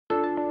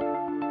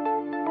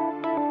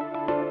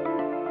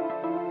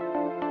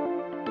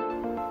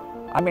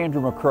I'm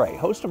Andrew McCrae,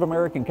 host of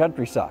American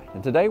Countryside,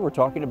 and today we're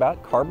talking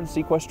about carbon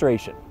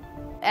sequestration.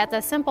 At the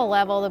simple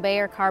level, the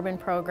Bayer Carbon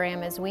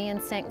Program is we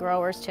incent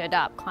growers to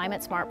adopt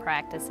climate-smart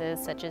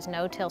practices such as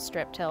no-till,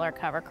 strip-till, or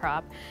cover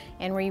crop,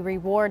 and we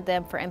reward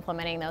them for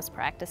implementing those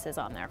practices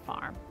on their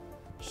farm.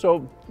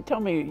 So tell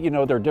me,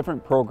 there are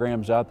different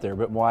programs out there,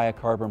 but why a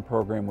carbon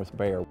program with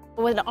Bayer?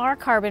 With our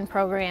carbon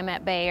program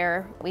at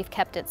Bayer, we've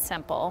kept it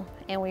simple,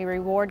 and we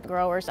reward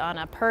growers on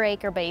a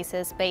per-acre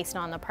basis based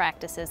on the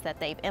practices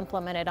that they've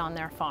implemented on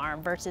their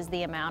farm versus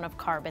the amount of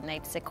carbon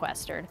they've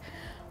sequestered.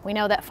 We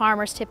know that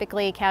farmers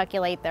typically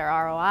calculate their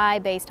ROI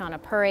based on a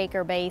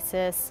per-acre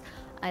basis,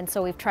 and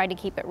so we've tried to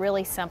keep it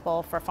really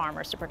simple for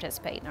farmers to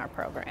participate in our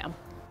program.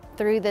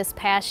 Through this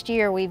past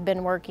year, we've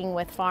been working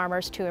with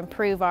farmers to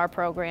improve our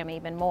program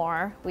even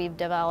more. We've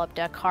developed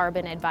a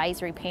carbon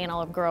advisory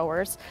panel of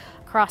growers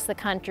across the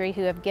country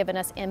who have given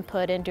us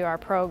input into our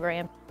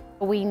program.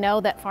 We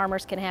know that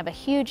farmers can have a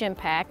huge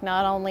impact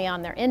not only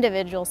on their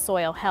individual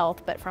soil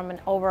health, but from an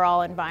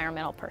overall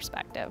environmental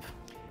perspective.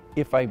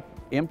 If I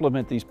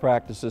implement these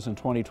practices in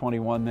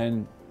 2021,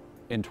 then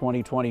in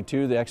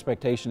 2022, the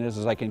expectation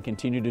is I can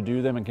continue to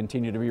do them and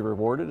continue to be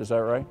rewarded, is that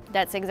right?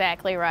 That's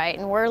exactly right,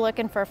 and we're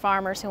looking for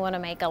farmers who want to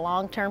make a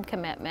long-term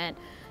commitment,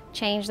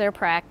 change their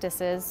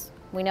practices.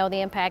 We know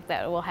the impact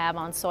that it will have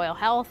on soil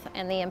health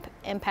and the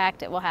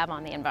impact it will have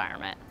on the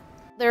environment.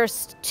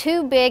 There's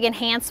two big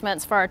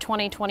enhancements for our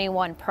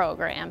 2021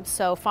 program.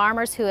 So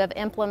farmers who have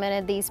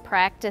implemented these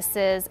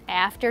practices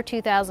after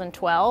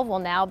 2012 will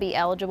now be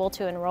eligible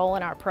to enroll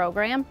in our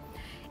program.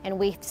 And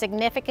we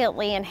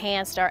significantly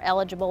enhanced our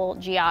eligible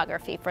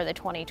geography for the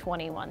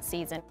 2021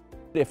 season.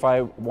 If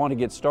I want to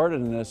get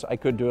started in this, I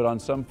could do it on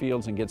some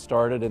fields and get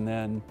started and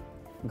then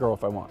grow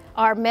if I want.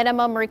 Our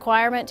minimum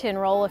requirement to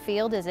enroll a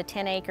field is a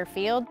 10-acre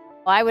field.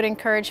 I would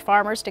encourage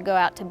farmers to go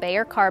out to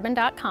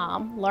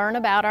BayerCarbon.com, learn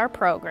about our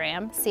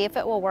program, see if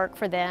it will work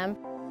for them.